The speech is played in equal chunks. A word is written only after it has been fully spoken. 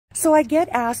So I get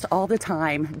asked all the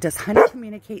time, does Honey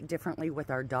communicate differently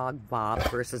with our dog Bob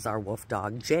versus our wolf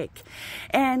dog Jake?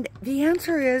 And the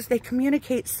answer is they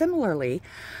communicate similarly,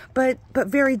 but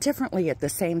very differently at the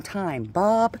same time.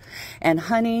 Bob and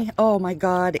Honey, oh my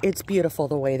God, it's beautiful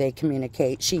the way they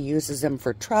communicate. She uses them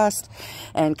for trust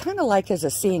and kind of like as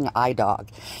a seeing eye dog.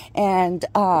 And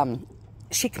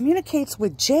she communicates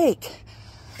with Jake.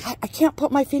 I can't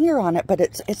put my finger on it, but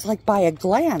it's like by a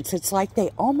glance. It's like they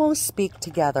almost speak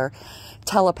together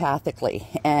telepathically.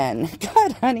 And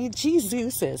God, Honey,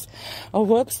 Jesus, oh,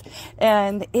 whoops.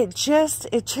 And it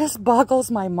just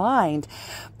boggles my mind.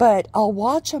 But I'll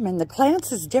watch them, and the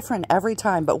glance is different every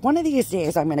time. But one of these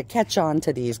days, I'm going to catch on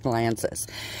to these glances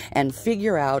and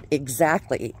figure out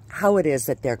exactly how it is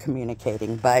that they're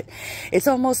communicating. But it's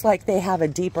almost like they have a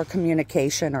deeper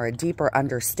communication or a deeper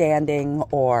understanding,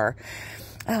 or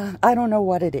I don't know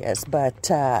what it is, but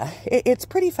it's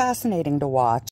pretty fascinating to watch.